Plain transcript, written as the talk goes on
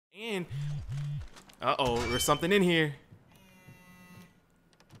can. Uh-oh, there's something in here.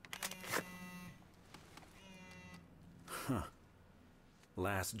 Huh.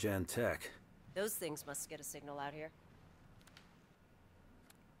 Last gen tech. Those things must get a signal out here.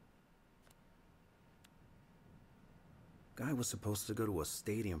 Guy was supposed to go to a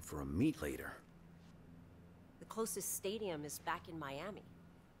stadium for a meet later. The closest stadium is back in Miami.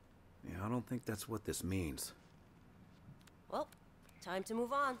 Yeah, I don't think that's what this means. Well, time to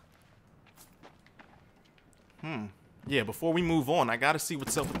move on. Yeah, before we move on, I gotta see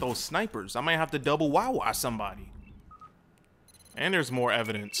what's up with those snipers. I might have to double wow somebody. And there's more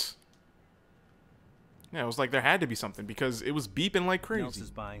evidence. Yeah, it was like there had to be something because it was beeping like crazy. Nels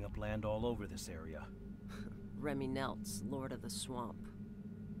is buying up land all over this area. Remy Neltz, Lord of the Swamp.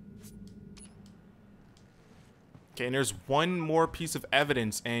 Okay, and there's one more piece of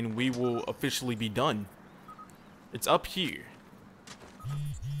evidence and we will officially be done. It's up here.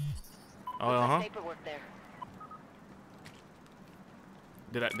 Uh-huh.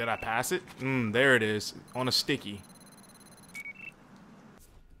 Did I pass it? There it is. On a sticky.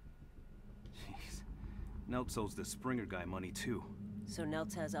 Jeez. Neltz owes the Springer guy money too. So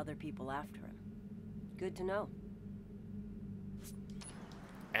Neltz has other people after him. Good to know.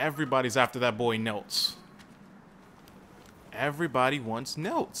 Everybody's after that boy Neltz. Everybody wants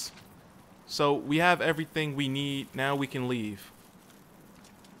Neltz. So we have everything we need. Now we can leave.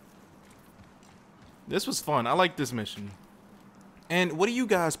 This was fun. I like this mission. And what do you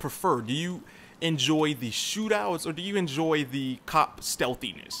guys prefer? Do you enjoy the shootouts or do you enjoy the cop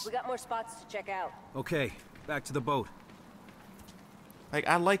stealthiness? We got more spots to check out. Okay, back to the boat. Like,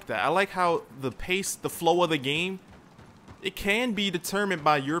 I like that. I like how the pace, the flow of the game, it can be determined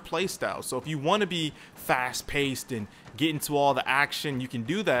by your playstyle. So if you want to be fast-paced and get into all the action, you can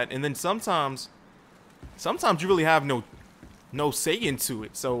do that. And then sometimes you really have no say into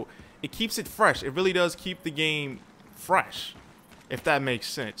it. So it keeps it fresh. It really does keep the game fresh, if that makes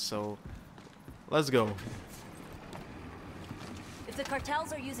sense. So let's go. If the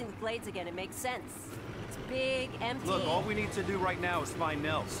cartels are using the blades again, it makes sense. It's big, empty. Look, all we need to do right now is find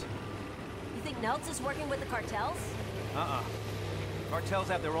Nels. You think Neltz is working with the cartels? Uh-uh. Cartels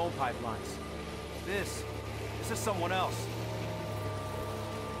have their own pipelines. This is someone else.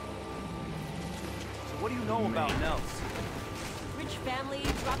 So what do you know about Nels? Rich family,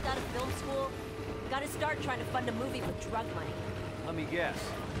 dropped out of film school. Got to start trying to fund a movie with drug money. Let me guess.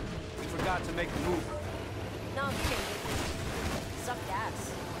 You forgot to make the move. No, I'm kidding. Sucked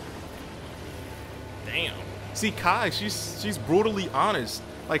ass. Damn. See, Kai, she's brutally honest.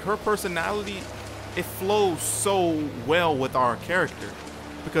 Like, her personality, it flows so well with our character.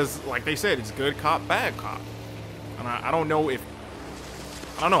 Because, like they said, it's good cop, bad cop. And I don't know if...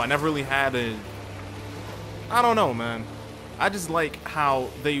 I don't know, I never really had a... I don't know, man. I just like how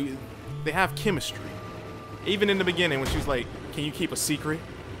they have chemistry. Even in the beginning when she was like, can you keep a secret?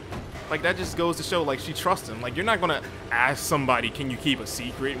 Like, that just goes to show, like, she trusts him. Like, you're not gonna ask somebody, can you keep a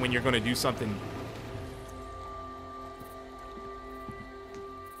secret when you're gonna do something...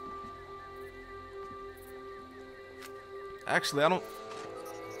 Actually, I don't...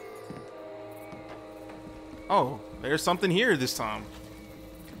 Oh, there's something here this time.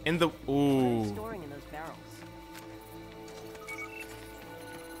 In the... Ooh. Storing in those barrels.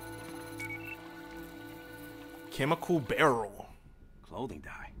 Chemical barrel. Clothing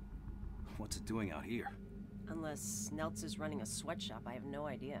dye. What's it doing out here? Unless Neltz is running a sweatshop, I have no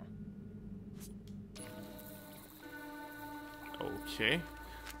idea. Okay.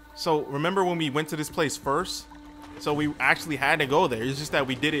 So, remember when we went to this place first? So we actually had to go there. It's just that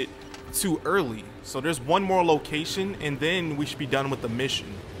we did it too early. So there's one more location, and then we should be done with the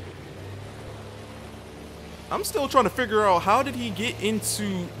mission. I'm still trying to figure out, how did he get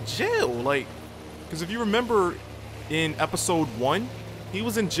into jail? Like, because if you remember in episode 1, he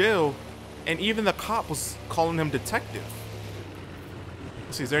was in jail, and even the cop was calling him detective.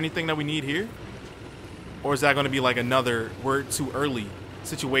 Let's see, is there anything that we need here? Or is that going to be like another we're too early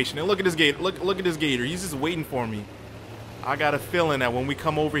situation? And look at this gator. Look at this gator. He's just waiting for me. I got a feeling that when we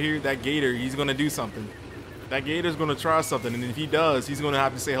come over here, that gator, he's going to do something. That gator's going to try something, and if he does, he's going to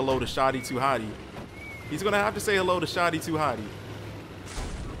have to say hello to Shoddy Too Hottie. He's going to have to say hello to Shoddy Too Hottie.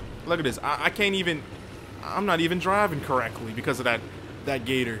 Look at this. I can't even... I'm not even driving correctly because of that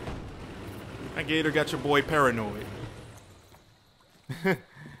gator. That gator got your boy paranoid.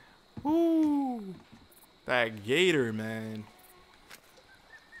 Woo! That gator, man.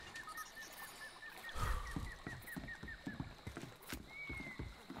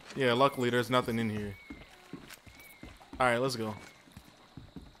 Yeah, luckily there's nothing in here. Alright, let's go.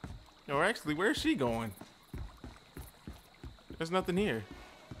 Or actually, where's she going? There's nothing here.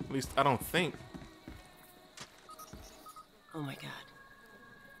 At least I don't think. Oh my god.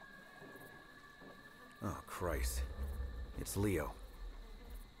 Oh, Christ. It's Leo.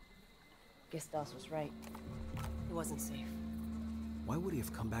 Guess Doss was right. It wasn't safe. Why would he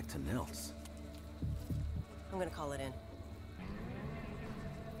have come back to Nels? I'm gonna call it in.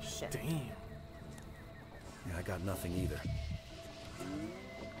 Shit. Damn. Yeah, I got nothing either.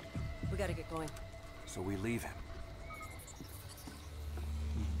 We gotta get going. So we leave him.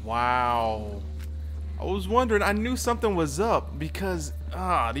 Wow. I was wondering, I knew something was up because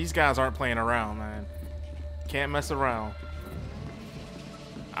these guys aren't playing around, man. Can't mess around.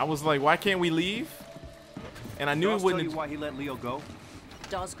 I was like, why can't we leave? And I knew it wouldn't. Tell you why he let Leo go?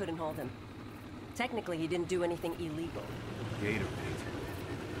 Dawes couldn't hold him. Technically, he didn't do anything illegal. Gator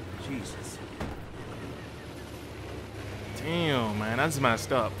bait. Jesus. Damn, man, that's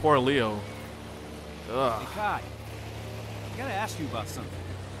messed up. Poor Leo. Ugh. Hey, Kai. I gotta ask you about something.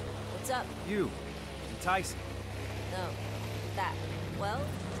 What's up? You and Tyson. No. That. Well,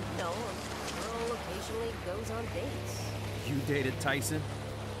 no. A girl occasionally goes on dates. You dated Tyson?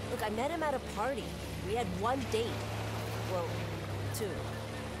 Look, I met him at a party. We had one date. Well, two.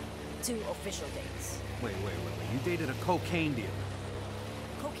 Two official dates. Wait. You dated a cocaine dealer.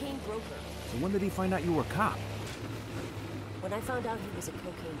 Cocaine broker. So when did he find out you were a cop? When I found out he was a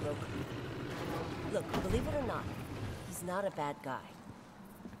cocaine broker. Look, believe it or not, he's not a bad guy.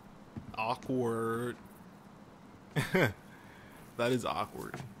 Awkward. That is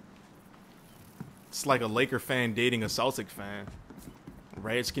awkward. It's like a Laker fan dating a Celtic fan.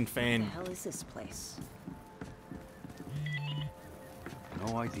 Redskin fan. What the hell is this place?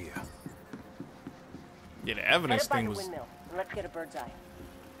 No idea. Yeah, the evidence Head up by thing the was. windmill, and let's get a bird's eye.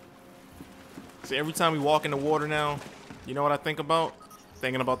 See, every time we walk in the water now, you know what I think about?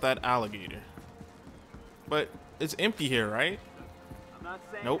 Thinking about that alligator. But it's empty here, right? I'm not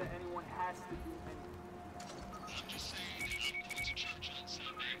saying Nope. that anyone has to do anything.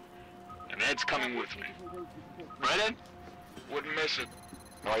 And Ed's coming with me. Right, Ed? Wouldn't miss it.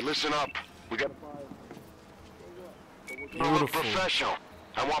 All right, listen up. We got. You look Beautiful. professional.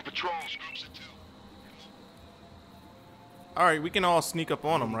 I want patrols. Groups of two. All right, we can all sneak up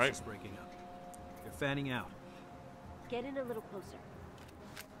on him, right? Just breaking up. They're fanning out. Get in a little closer.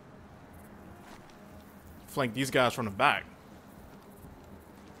 Flank these guys from the back.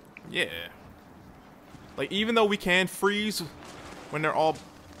 Yeah. Like, even though we can freeze when they're all...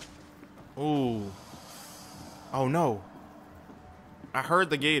 Ooh. Oh, no. I heard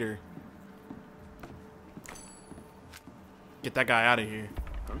the gator. Get that guy out of here.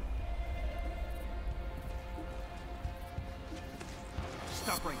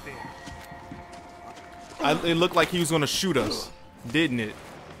 Stop right there. It looked like he was going to shoot us, didn't it?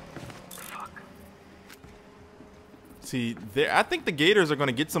 See, I think the gators are going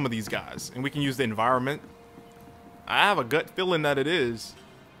to get some of these guys, and we can use the environment. I have a gut feeling that it is.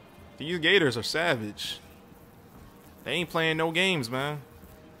 These gators are savage. They ain't playing no games, man.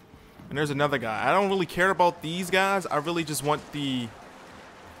 And there's another guy. I don't really care about these guys. I really just want the...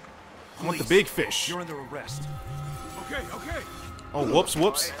 I want the big fish. You're under arrest. Okay. Oh, whoops.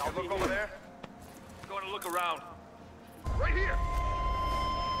 I'll look over there. Going to look around. Right here.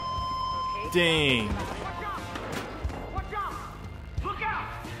 Dang. Watch out! Look out!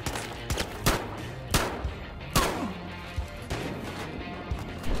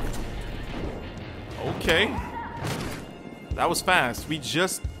 Okay. That was fast. We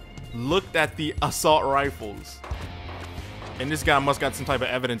just looked at the assault rifles. And this guy must got some type of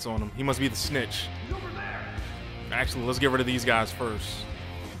evidence on him. He must be the snitch. Actually, let's get rid of these guys first.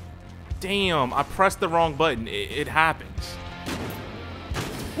 Damn, I pressed the wrong button. It happens.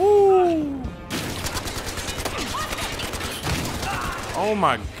 Woo! Oh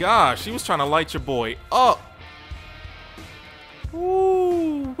my gosh, he was trying to light your boy up.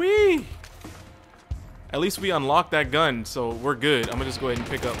 Woo-wee. At least we unlocked that gun, so we're good. I'm gonna just go ahead and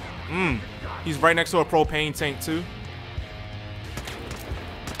pick up. He's right next to a propane tank too.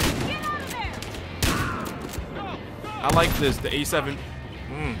 Get out of there! I like this, the A7,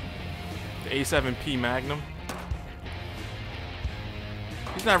 the A7P Magnum.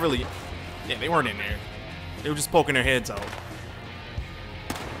 He's not really, yeah, they weren't in there. They were just poking their heads out.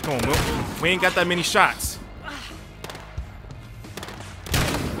 Come on, Will. We ain't got that many shots.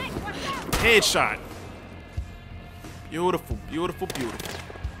 Headshot. Beautiful, beautiful, beautiful.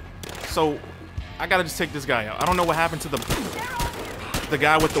 So, I gotta just take this guy out. I don't know what happened to the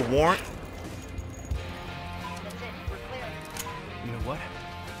guy with the warrant. You know what?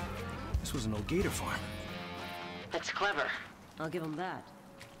 This was an old gator farm. That's clever. I'll give him that.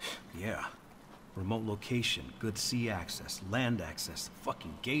 Yeah. Remote location, good sea access, land access,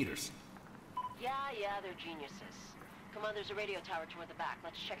 fucking gators. Yeah, they're geniuses. Come on, there's a radio tower toward the back.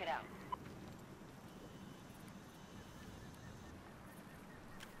 Let's check it out.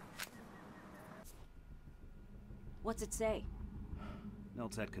 What's it say?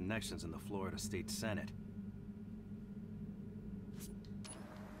 Nelt's had connections in the Florida State Senate.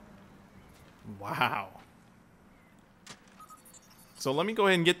 Wow. So let me go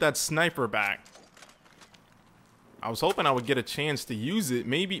ahead and get that sniper back. I was hoping I would get a chance to use it.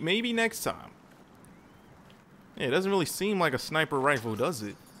 Maybe next time. Yeah, it doesn't really seem like a sniper rifle, does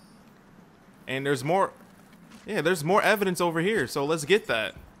it? And there's more. Yeah, there's more evidence over here. So let's get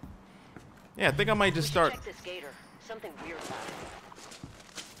that. Yeah, I think I might just start. Check this gator. Something weird about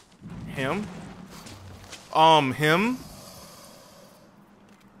it. Him?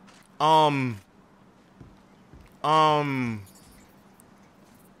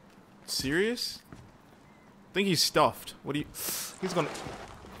 Serious? I think he's stuffed. What do you... He's gonna...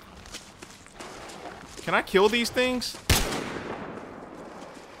 Can I kill these things?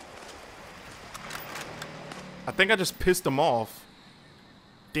 I think I just pissed them off.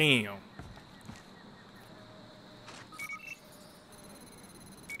 Damn.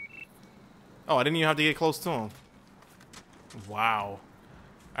 Oh, I didn't even have to get close to him. Wow.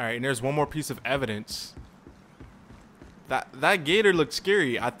 Alright, and there's one more piece of evidence. That gator looked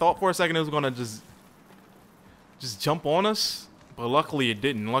scary. I thought for a second it was gonna just jump on us, but luckily it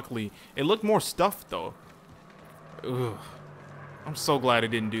didn't. Luckily, it looked more stuffed though. Ugh. I'm so glad it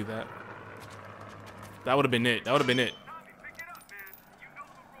didn't do that. That would have been it. That would have been it.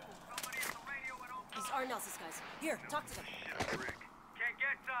 These are Nelson's guys. Here, talk to them. Can't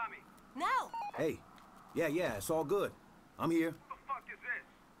get Tommy. Now! Hey. Yeah, it's all good. I'm here. What the fuck is this?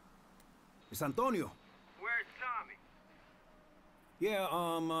 It's Antonio. Where's Tommy?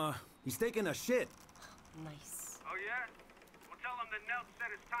 Yeah, he's taking a shit. Nice. Oh yeah? Well, tell him that Nelt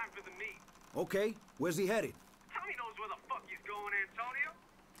said it's time for the meet. Okay, where's he headed? Tommy knows where the fuck he's going, Antonio.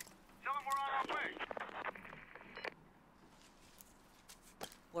 Tell him we're on our way.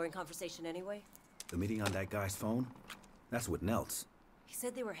 Boring conversation anyway? The meeting on that guy's phone? That's with Nelt's. He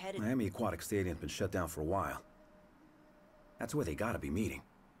said they were headed... Miami Aquatic Stadium's been shut down for a while. That's where they gotta be meeting.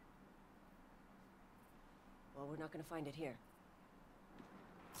 Well, we're not gonna find it here.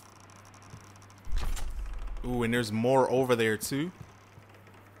 Ooh, and there's more over there too.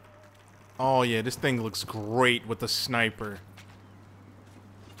 Oh yeah, this thing looks great with the sniper.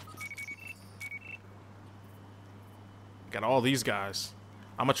 Got all these guys.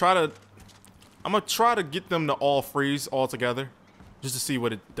 I'm gonna try to get them to all freeze all together, just to see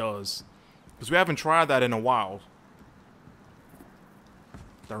what it does, because we haven't tried that in a while.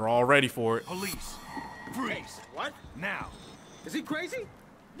 They're all ready for it. Police. Freeze. What? Now. Is he crazy?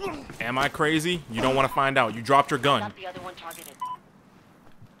 Am I crazy? You don't want to find out. You dropped your gun. Got the other one targeted.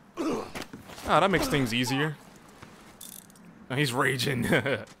 Ah, that makes things easier. Oh, he's raging.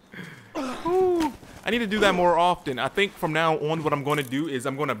 Ooh, I need to do that more often. I think from now on what I'm going to do is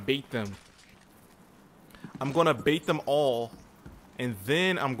I'm going to bait them. I'm going to bait them all, and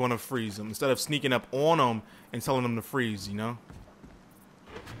then I'm going to freeze them instead of sneaking up on them and telling them to freeze, you know?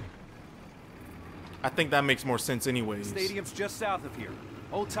 I think that makes more sense anyways. Stadium's just south of here.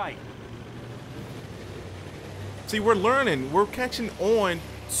 Hold tight. See, we're learning. We're catching on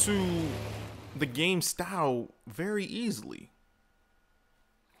to the game style very easily.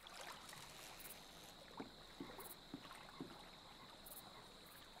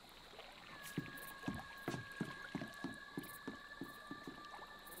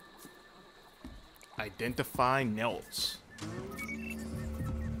 Identify Nelts.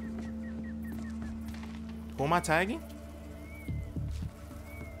 Who am I tagging?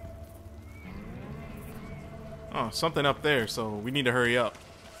 Oh, something up there, so we need to hurry up.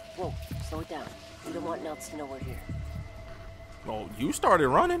 Whoa, slow it down. We don't want Nelts to know we're here. Oh, you started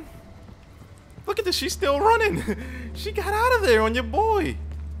running. Look at this, she's still running. She got out of there on your boy.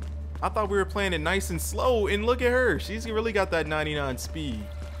 I thought we were playing it nice and slow, and look at her. She's really got that 99 speed.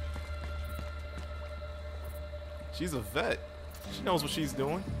 She's a vet. She knows what she's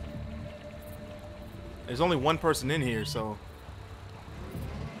doing. There's only one person in here, so.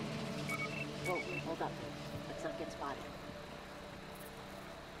 Whoa, hold up. Let's not get spotted.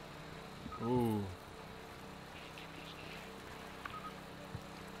 Ooh.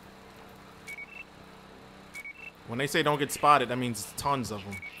 When they say don't get spotted, that means tons of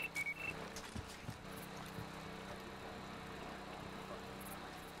them.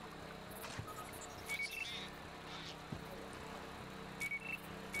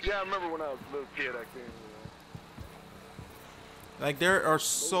 Yeah, I remember when I was a little kid, I came. Like, there are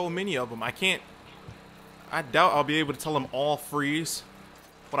so many of them. I can't I doubt I'll be able to tell them all freeze.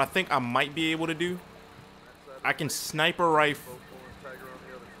 What I think I might be able to do, I can sniper rifle.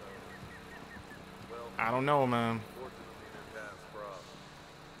 I don't know, man.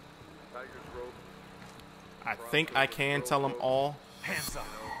 I think I can tell them all. Hands up.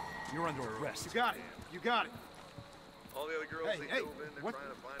 You're under arrest. You got it. You got it. All the other girls Hey, they hey, dove in, they're what- trying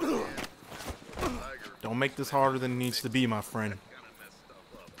to find a tiger. Don't make this harder than it needs to be, my friend. Kinda messed stuff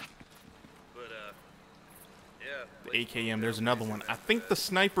up. But yeah. The AKM, there's another one. I think the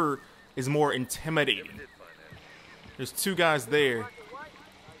sniper is more intimidating. Did find that. There's two guys there.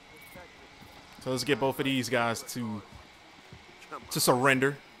 So let's get both of these guys to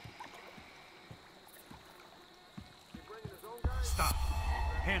surrender. Stop.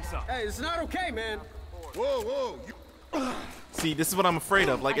 Hands up. Hey, it's not okay, man. Whoa, whoa! You See, this is what I'm afraid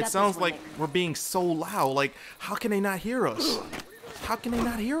of. Like, I it got sounds this like one. we're being so loud. Like, how can they not hear us? How can they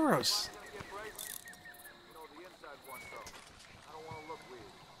not hear us?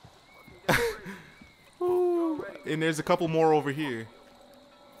 Ooh, and there's a couple more over here.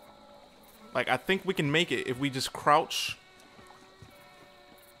 Like, I think we can make it if we just crouch.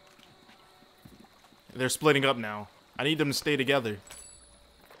 They're splitting up now. I need them to stay together.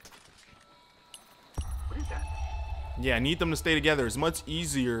 Yeah, I need them to stay together. It's much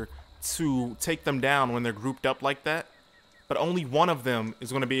easier to take them down when they're grouped up like that. But only one of them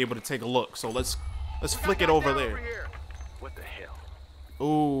is going to be able to take a look. So let's flick it over there. What the hell?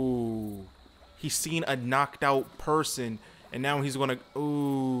 Ooh. He's seen a knocked out person and now he's going to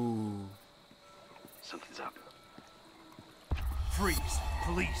ooh. Something's up. Freeze.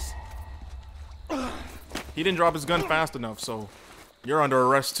 Police. He didn't drop his gun fast enough, so you're under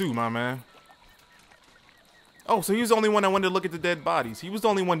arrest too, my man. Oh, so he was the only one that wanted to look at the dead bodies. He was the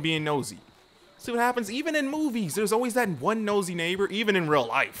only one being nosy. See what happens? Even in movies, there's always that one nosy neighbor. Even in real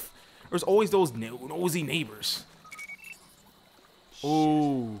life, there's always those nosy neighbors.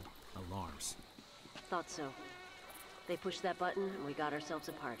 Ooh. Alarms. Thought so. They pushed that button and we got ourselves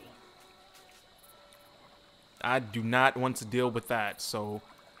a party. I do not want to deal with that, so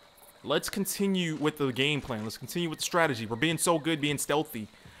let's continue with the game plan. Let's continue with the strategy. We're being so good, being stealthy.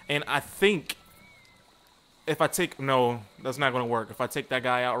 And I think if I take... No, that's not going to work. If I take that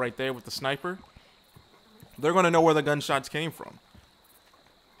guy out right there with the sniper, they're going to know where the gunshots came from.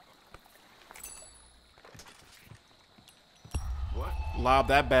 what? Lob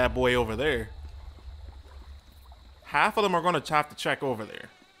that bad boy over there. Half of them are going to have to check over there.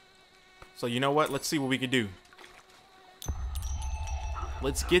 So you know what? Let's see what we can do.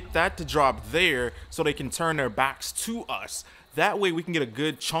 Let's get that to drop there so they can turn their backs to us. That way we can get a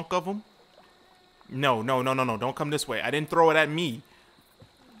good chunk of them. No. Don't come this way. I didn't throw it at me.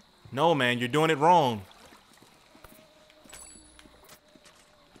 No, man. You're doing it wrong.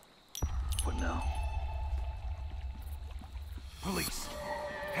 What now? Police.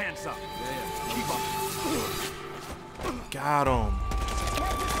 Hands up. Keep up. Got him.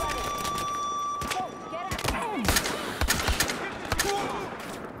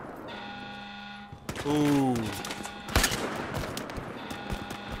 Ooh.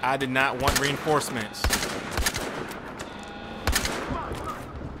 I did not want reinforcements.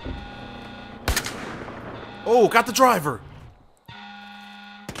 Oh, got the driver.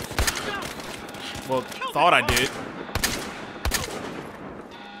 Well, thought I did.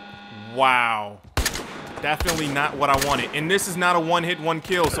 Wow. Definitely not what I wanted. And this is not a one-hit,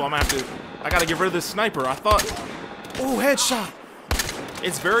 one-kill, so I'm gonna have to... I gotta get rid of this sniper. I thought... Oh, headshot.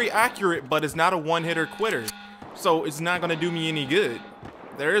 It's very accurate, but it's not a one-hitter quitter. So it's not gonna do me any good.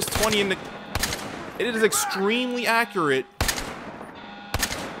 There is 20 in the... It is extremely accurate.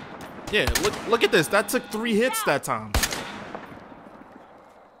 Yeah, look at this. That took 3 hits that time.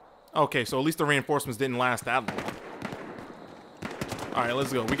 Okay, so at least the reinforcements didn't last that long. Alright,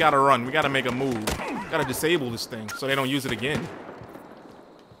 let's go. We gotta run. We gotta make a move. Gotta disable this thing so they don't use it again.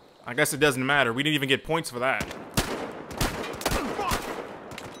 I guess it doesn't matter. We didn't even get points for that.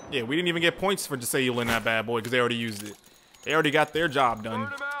 Yeah, we didn't even get points for disabling that bad boy because they already used it. They already got their job done.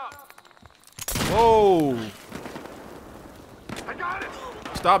 Whoa! I got it.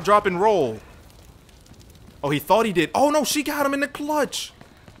 Stop, drop, and roll. Oh, he thought he did. Oh, no, she got him in the clutch.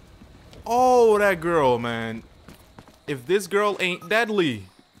 Oh, that girl, man. If this girl ain't deadly.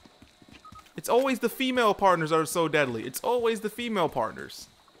 It's always the female partners that are so deadly. It's always the female partners.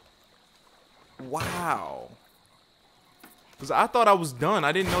 Wow. Because I thought I was done.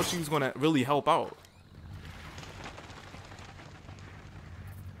 I didn't know she was going to really help out.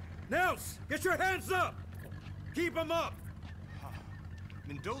 Nels, get your hands up! Keep them up!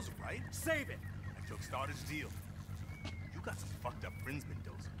 Mendoza, right? Save it! That joke starter's deal. You got some fucked up friends,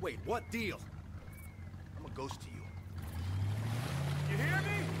 Mendoza. Wait, what deal? I'm a goes to you. You hear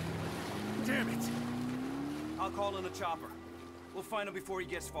me? Damn it. I'll call in a chopper. We'll find him before he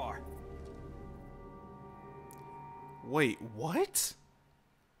gets far. Wait, what?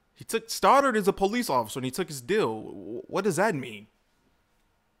 He took Stoddard as a police officer and he took his deal. What does that mean?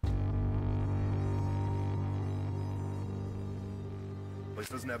 Place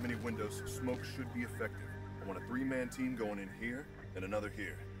doesn't have many windows, so smoke should be effective. I want a 3-man team going in here and another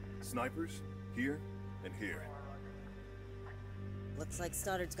here. Snipers here and here. Looks like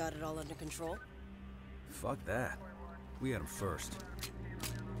Stoddard's got it all under control. Fuck that. We had him first.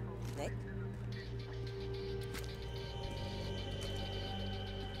 Nick?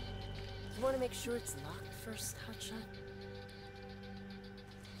 You want to make sure it's locked first, Hotshot?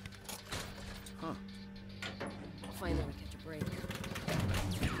 Huh. Finally catch a break.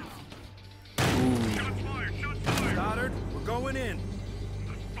 Stoddard, we're going in.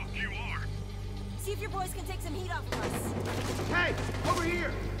 See if your boys can take some heat off of us. Hey, over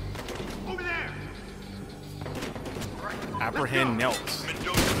here. Over there. Apprehend Nelt. Stand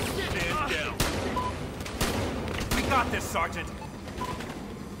down. We got this, Sergeant.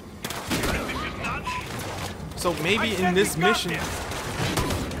 So maybe in this mission,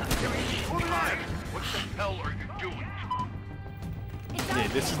 What the hell are you doing? yeah,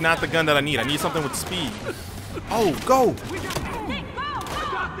 this is not the gun that I need. I need something with speed. Oh, go!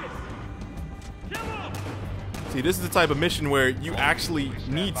 See, this is the type of mission where you actually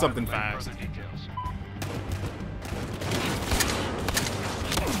need something fast.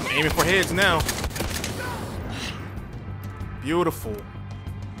 Aiming for heads now. Beautiful.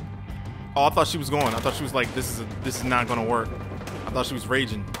 Oh, I thought she was going. I thought she was like, this is not gonna work. I thought she was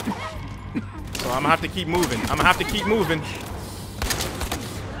raging. So I'm gonna have to keep moving. I'm gonna have to keep moving.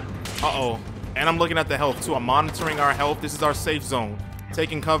 Uh-oh. And I'm looking at the health too. I'm monitoring our health. This is our safe zone.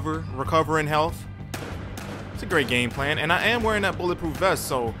 Taking cover, recovering health. It's a great game plan. And I am wearing that bulletproof vest,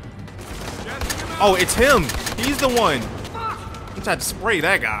 so. Oh, it's him. He's the one. I tried to spray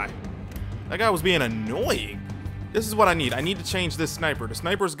that guy. That guy was being annoying. This is what I need. I need to change this sniper. The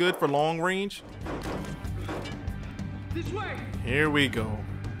sniper's good for long range. This way. Here we go.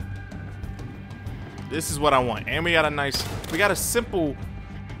 This is what I want. And we got a simple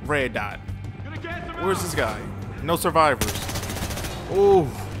red dot. Where's this guy? No survivors. Oh,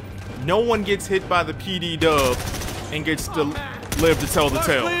 no one gets hit by the PD dub and gets to live to tell the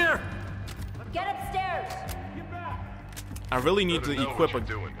tale. Get upstairs! I really need to equip a.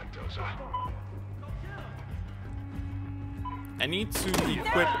 I need to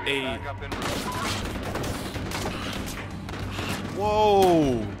equip a.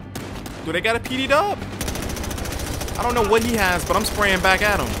 Whoa! Do they got a PD dub? I don't know what he has, but I'm spraying back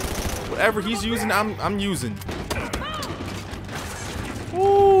at him. Whatever he's using, I'm using.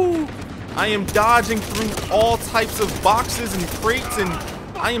 Ooh! I am dodging through all types of boxes and crates, and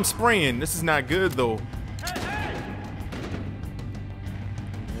I am spraying. This is not good though.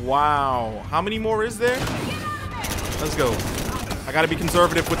 Wow. How many more is there? Let's go. I gotta be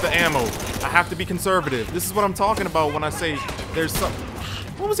conservative with the ammo. I have to be conservative. This is what I'm talking about when I say there's some.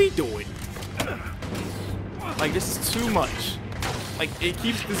 What was he doing? Like, this is too much. Like,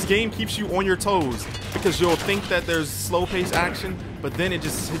 this game keeps you on your toes because you'll think that there's slow-paced action, but then it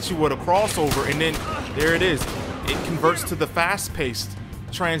just hits you with a crossover, and then there it is. It converts to the fast-paced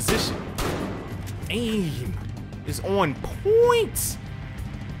transition. Aim is on point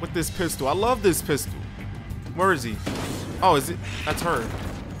with this pistol. I love this pistol. Where is he? Oh, is it? That's her.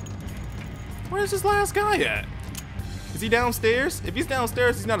 Where's this last guy at? Is he downstairs? If he's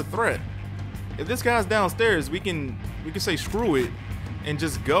downstairs, he's not a threat. If this guy's downstairs, we can say screw it and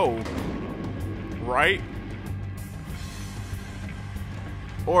just go, right?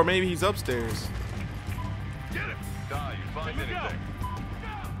 Or maybe he's upstairs. Get him! Die, you find anything.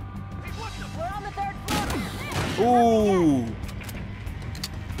 We're on the 3rd floor! Ooh!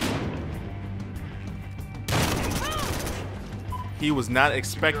 He was not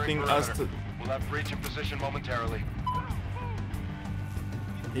expecting us to. We'll have breach in position momentarily.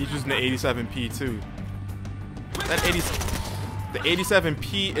 He's using the 87P too. The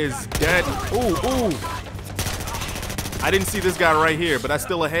 87P is dead. Ooh, ooh. I didn't see this guy right here, but that's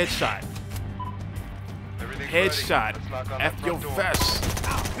still a headshot. Headshot. F your vest.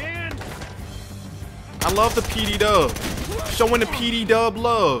 I love the PD dub. Showing the PD dub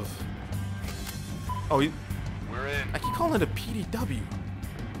love. Oh, We're in. I keep calling it a PDW.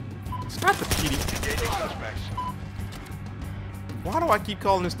 It's not the PD. Why do I keep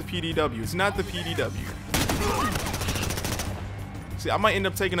calling this the PDW? It's not the PDW. See, I might end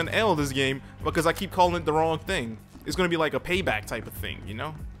up taking an L this game because I keep calling it the wrong thing. It's gonna be like a payback type of thing, you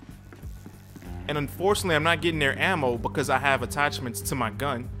know? and unfortunately I'm not getting their ammo because I have attachments to my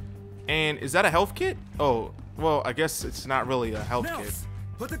gun. And is that a health kit? Oh, well, I guess it's not really a health kit.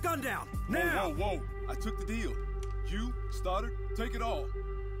 Put the gun down! Now! Whoa, whoa, I took the deal. You, Stoddard, take it all.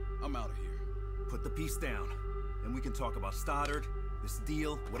 I'm out of here. Put the piece down. Then we can talk about Stoddard, this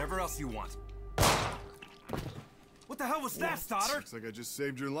deal, whatever else you want. What the hell was that, Stoddard? Looks like I just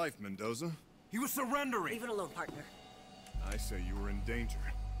saved your life, Mendoza. He was surrendering. Leave it alone, partner. I say you were in danger.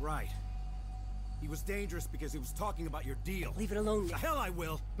 Right. He was dangerous because he was talking about your deal. Leave it alone, The Nick. hell I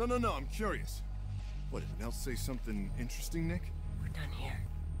will. No, I'm curious. What, did Nell say something interesting, Nick? We're done here.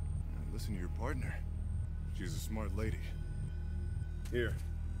 Listen to your partner. She's a smart lady. Here,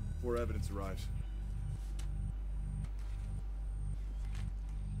 before evidence arrives.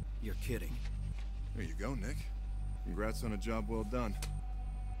 You're kidding. There you go, Nick. Congrats on a job well done.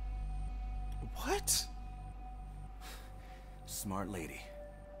 What? Smart lady.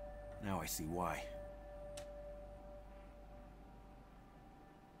 Now I see why.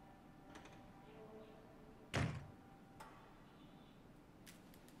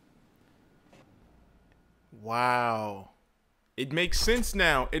 Wow. It makes sense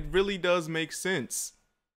now. It really does make sense.